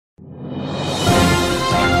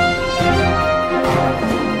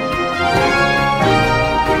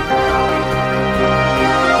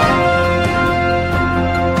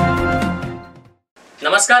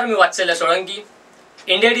नमस्कार, मी वात्सल्य Solanki.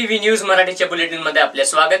 India TV news मराठीच्या बुलेटिनमध्ये आपले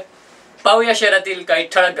स्वागत. पाहूया शहरातील काही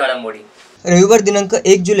ठळक घडामोडी. रविवार दिनांक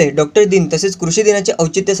 1 जुलै डॉक्टर दिन तसेच कृषी दिनाचे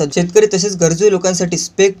औचित्य साधून शेतकरी तसेच गरजू लोकांसाठी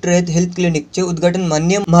स्पेक्ट रयत हेल्थ क्लिनिकचे उद्घाटन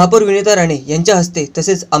माननीय महापौर विनीता राणे यांच्या हस्ते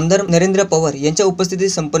तसेच आमदार नरेंद्र पवार यांच्या उपस्थितीत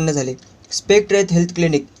संपन्न झाले. स्पेक्ट रयत हेल्थ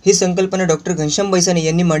क्लिनिक ही संकल्पना डॉक्टर घनश्याम बैसाने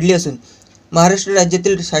यांनी मांडली असून महाराष्ट्र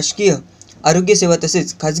राज्यातील शासकीय आरोग्य सेवा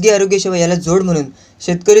तसेच खाजगी आरोग्य सेवा याला जोड म्हणून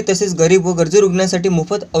शेतकरी तसेच गरीब व गरजू रुग्णांसाठी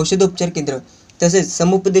मोफत औषधोपचार केंद्र तसेच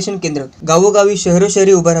समुपदेशन केंद्र गावोगावी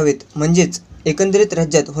शहरोशहरी उभारावेत. म्हणजेच एकंदरीत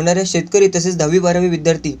राज्यात होणाऱ्या शेतकरी तसेच 10वी-12वी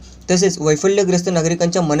विद्यार्थी तसेच वैफल्यग्रस्त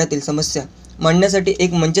नागरिकांच्या मनातील समस्या मांडण्यासाठी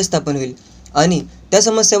एक मंच स्थापन होईल आणि त्या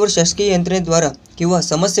समस्यावर शासकीय यंत्रणेद्वारा किंवा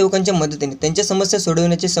समाजसेवकांच्या मदतीने त्यांच्या समस्या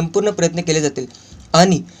सोडवण्याचे संपूर्ण प्रयत्न केले जातील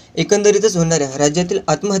आणि एकंदरीतच होणाऱ्या राज्यातील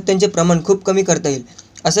आत्महत्यांचे प्रमाण खूप कमी करता येईल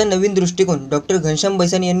असा नवीन दृष्टिकोन डॉक्टर घनश्याम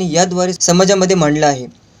बैसाने यांनी याद्वारे समाजामध्ये मांडला आहे.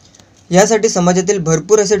 यासाठी समाजातील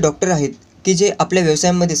भरपूर असे डॉक्टर आहेत की जे आपल्या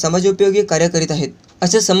व्यवसायामध्ये समाजोपयोगी कार्य करीत आहेत.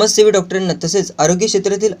 अशा समाजसेवी डॉक्टरांना तसेच आरोग्य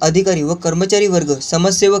क्षेत्रातील अधिकारी व कर्मचारी वर्ग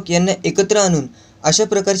समाजसेवक यांना एकत्र आणून अशा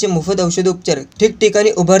प्रकारचे मोफत औषधोपचार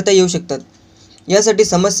ठिकठिकाणी उभारता येऊ शकतात. यासाठी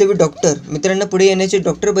समाजसेवी डॉक्टर मित्रांना पुढे येण्याचे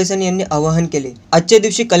डॉक्टर बैसाने यांनी आवाहन केले. आजच्या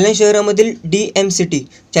दिवशी कल्याण शहरामधील DMCT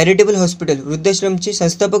चॅरिटेबल हॉस्पिटल वृद्धाश्रमचे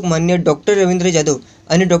संस्थापक माननीय डॉक्टर रवींद्र जाधव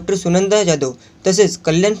आणि डॉक्टर सुनंदा जाधव तसेच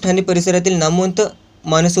कल्याण ठाणे परिसरातील नामवंत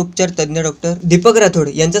मानसोपचार तज्ज्ञ डॉक्टर दीपक राठोड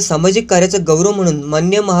यांचा सामाजिक कार्याचा गौरव म्हणून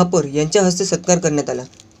माननीय महापौर यांच्या हस्ते सत्कार करण्यात आला.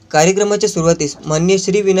 कार्यक्रमाच्या सुरुवातीस माननीय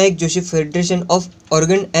Shri Vinayak Joshi federation of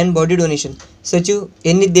organ and body donation सचिव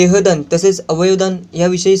यांनी देहदान तसेच अवयवदान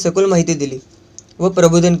याविषयी सखोल माहिती दिली व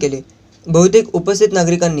प्रबोधन केले. बहुतेक उपस्थित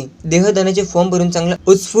नागरिकांनी देहदानाचे फॉर्म भरून चांगला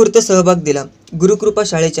उत्स्फूर्त सहभाग दिला. गुरुकृपा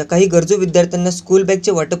शाळेच्या काही गरजू विद्यार्थ्यांना स्कूल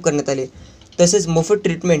बॅगचे वाटप करण्यात आले तसेच मोफत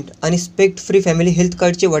ट्रीटमेंट आणि स्पेक्ट फ्री फॅमिली हेल्थ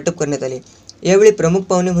कार्डचे वाटप करण्यात आले. यावेळी प्रमुख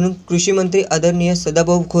पाहुणे म्हणून कृषी मंत्री आदरणीय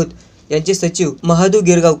सदाभाऊ खोत यांचे सचिव महादू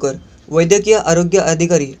गिरगावकर, वैद्यकीय आरोग्य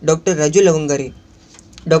अधिकारी डॉक्टर राजू लवंगारे,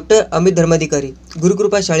 डॉक्टर अमित धर्माधिकारी,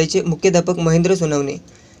 गुरुकृपा शाळेचे मुख्याध्यापक महेंद्र सोनवणे,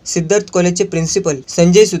 सिद्धार्थ कॉलेजचे प्रिन्सिपल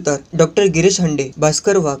संजय सुतार, डॉक्टर गिरीश हंडे,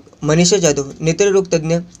 भास्कर वाघ, मनीषा जाधव, नेत्ररोग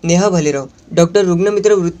तज्ज्ञ नेहा भालेराव, डॉक्टर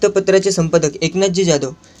रुग्णमित्र वृत्तपत्राचे संपादक एकनाथजी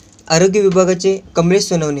जाधव, आरोग्य विभागाचे कमलेश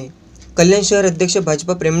सोनवणे, कल्याण शहर अध्यक्ष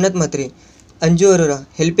भाजपा प्रेमनाथ म्हात्रे, अंजू अरोरा,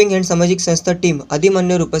 हेल्पिंग हँड सामाजिक संस्था टीम आदी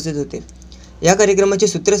मान्यवर उपस्थित होते. या कार्यक्रमाचे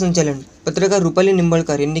सूत्रसंचालन पत्रकार रुपाली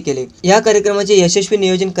निंबाळकर यांनी केले. या कार्यक्रमाचे यशस्वी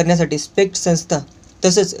नियोजन करण्यासाठी स्पेक्ट संस्था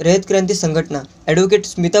तसंच रयत क्रांती संघटना, ॲडव्होकेट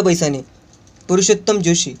स्मिता बैसाने, पुरुषोत्तम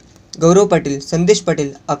जोशी, गौरव पाटील, संदेश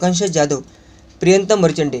पाटील, आकांक्षा जाधव, प्रियंका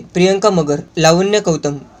मर्चंडे, प्रियंका मगर, लावण्य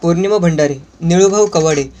कौतम, पौर्णिमा भंडारे, निळूभाऊ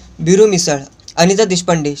कवाडे, बिरू मिसाळ, अनिता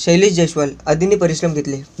देशपांडे, शैलेश जयस्वाल आदींनी परिश्रम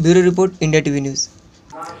घेतले. Bureau report, India TV news.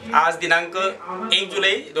 आज दिनांक 1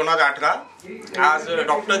 जुलै 2018 आज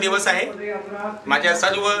डॉक्टर दिवस आहे. माझ्या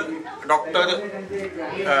सर्व डॉक्टर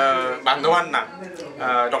बांधवांना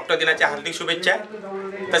डॉक्टर दिनाच्या हार्दिक शुभेच्छा.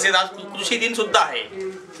 तसेच आज कृषी दिन सुद्धा आहे.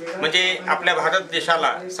 म्हणजे आपल्या भारत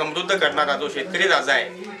देशाला समृद्ध करणारा जो शेतकरी राजा आहे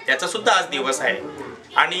त्याचा सुद्धा आज दिवस आहे.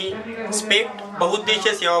 आणि स्पेक्ट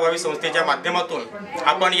बहुउद्देशीय सेवाभावी संस्थेच्या माध्यमातून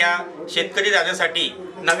आपण या शेतकरी राजासाठी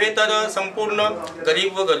नव्हे तर संपूर्ण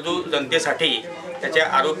गरीब व गरजू जनतेसाठी त्याच्या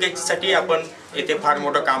आरोग्यासाठी आपण येथे फार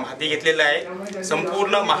मोठं काम हाती घेतलेलं आहे.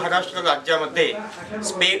 संपूर्ण महाराष्ट्र राज्यामध्ये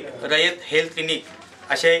स्पेक्ट रयत हेल्थ क्लिनिक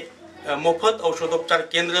असे मोफत औषधोपचार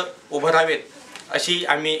केंद्र उभारावेत अशी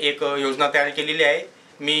आम्ही एक योजना तयार केलेली आहे.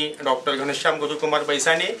 मी डॉक्टर घनश्याम गुरुकुमार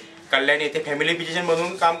बैसाने कल्याण येथे फॅमिली फिजिशियन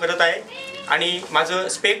म्हणून काम करत आहे आणि माझं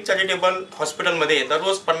स्पेक्ट चॅरिटेबल हॉस्पिटलमध्ये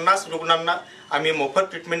दररोज 50 रुग्णांना आम्ही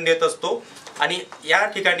मोफत ट्रीटमेंट देत असतो. आणि या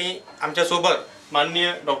ठिकाणी आमच्यासोबत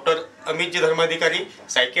माननीय डॉक्टर अमितजी धर्माधिकारी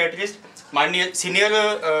सायकियाट्रिस्ट, माननीय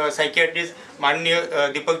सिनियर सायकियाट्रिस्ट माननीय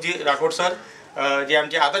दीपकजी राठोड सर जे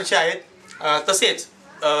आमचे आदर्श आहेत, तसेच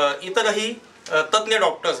इतरही तज्ज्ञ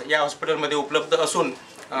डॉक्टर्स या हॉस्पिटलमध्ये उपलब्ध असून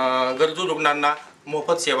गरजू रुग्णांना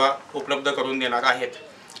मोफत सेवा उपलब्ध करून देणार आहेत.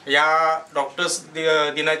 या डॉक्टर्स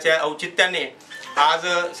दिनाच्या औचित्याने आज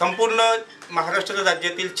संपूर्ण महाराष्ट्र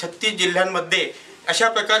राज्यातील 36 जिल्ह्यांमध्ये अशा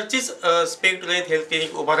प्रकारचीच स्पेक्ट रयत हेल्थ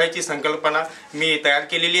क्लिनिक उभारायची संकल्पना मी तयार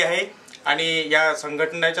केलेली आहे. आणि या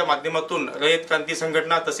संघटनेच्या माध्यमातून रयत क्रांती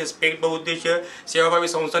संघटना तसेच स्पेक्ट बहुउद्देशीय सेवाभावी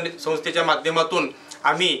संस्थेच्या माध्यमातून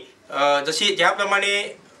आम्ही ज्याप्रमाणे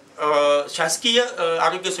शासकीय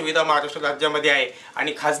आरोग्य सुविधा महाराष्ट्र राज्यामध्ये आहे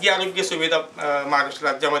आणि खाजगी आरोग्य सुविधा महाराष्ट्र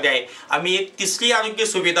राज्यामध्ये आहे, आम्ही एक तिसरी आरोग्य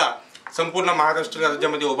सुविधा संपूर्ण महाराष्ट्र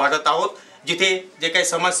राज्यामध्ये उभारत आहोत. जिथे जे काही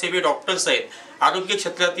समाजसेवी डॉक्टर्स आहेत, आरोग्य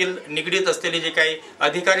क्षेत्रातील निगडीत असलेले जे काही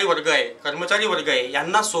अधिकारी वर्ग आहे, कर्मचारी वर्ग आहे,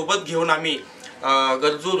 यांना सोबत घेऊन आम्ही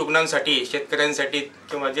गरजू रुग्णांसाठी, शेतकऱ्यांसाठी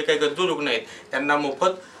किंवा जे काही गरजू रुग्ण आहेत त्यांना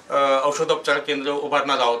मोफत औषधोपचार केंद्र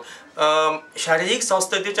उभारणार आहोत. शारीरिक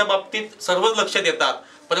स्वस्थतेच्या बाबतीत सर्वच लक्ष देतात,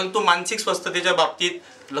 परंतु मानसिक स्वस्थतेच्या बाबतीत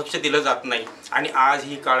लक्ष दिलं जात नाही. आणि आज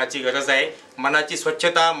ही काळाची गरज आहे. मनाची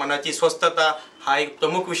स्वच्छता, मनाची स्वस्थता हा एक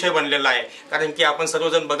प्रमुख विषय बनलेला आहे. कारण की आपण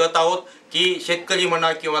सर्वजण बघत आहोत की शेतकरी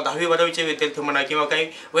म्हणा किंवा 10वी-12वीचे विद्यार्थी म्हणा किंवा काही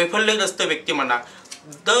वैफल्यग्रस्त व्यक्ती म्हणा,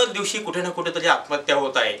 दर दिवशी कुठे ना कुठेतरी आत्महत्या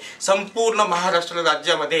होत आहे. संपूर्ण महाराष्ट्र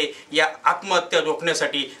राज्यामध्ये या आत्महत्या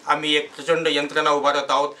रोखण्यासाठी आम्ही एक प्रचंड यंत्रणा उभारत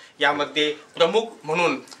आहोत. यामध्ये प्रमुख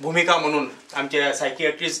म्हणून भूमिका म्हणून आमचे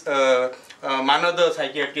सायकियाट्रिस्ट, मानद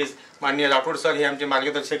सायकियाट्रिस्ट माननीय राठोड सर हे आमचे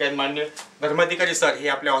मार्गदर्शक आहेत. माननीय धर्माधिकारी सर हे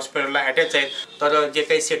आपल्या हॉस्पिटलला अटॅच आहेत. तर जे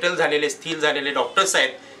काही सेटल झालेले, स्थिर झालेले डॉक्टर्स आहेत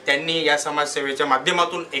त्यांनी या समाजसेवेच्या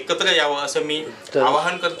माध्यमातून एकत्र यावं असं मी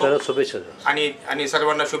आवाहन करतो आणि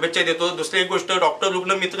सर्वांना शुभेच्छा देतो. दुसरी एक गोष्ट, डॉक्टर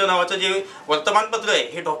रुग्ण मित्र नावाचं जे वर्तमानपत्र आहे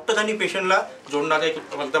हे डॉक्टर आणि पेशंटला जोडणारं एक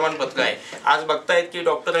वर्तमानपत्र आहे. आज बघतायत की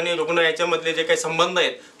डॉक्टर आणि रुग्ण याच्यामधले जे काही संबंध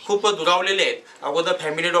आहेत खूप दुरावलेले आहेत. अगोदर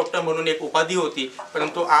फॅमिली डॉक्टर म्हणून एक उपाधी होती,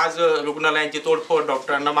 परंतु आज रुग्णालयांची तोडफोड,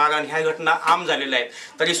 डॉक्टरांना मारहाण ह्या घटना आम झालेल्या आहेत.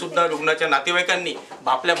 तरीसुद्धा रुग्णाच्या नातेवाईकांनी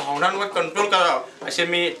आपल्या भावनांवर कंट्रोल करावं असे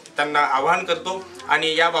मी त्यांना आवाहन करतो.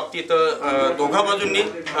 आणि या बाबतीत दोघा बाजूंनी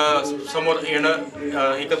समोर येणं,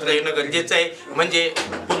 एकत्र येणं गरजेचं आहे. म्हणजे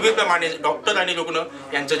पूर्वीप्रमाणे डॉक्टर आणि रुग्ण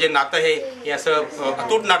यांचं जे नातं आहे हे असं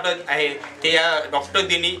अतूट नातं आहे ते या डॉक्टर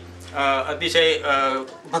दिनी अतिशय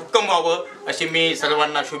भक्कम व्हावं अशी मी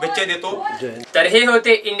सर्वांना शुभेच्छा देतो. तर हे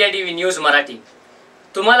होते इंडिया टीव्ही न्यूज मराठी.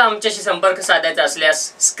 तुम्हाला आमच्याशी संपर्क साधायचा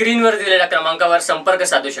असल्यास स्क्रीनवर दिलेल्या क्रमांकावर संपर्क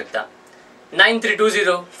साधू शकता.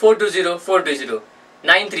 9320420420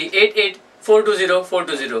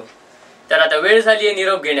 9388420420. तर आता वेळ झाली आहे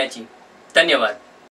निरोप घेण्याची. धन्यवाद.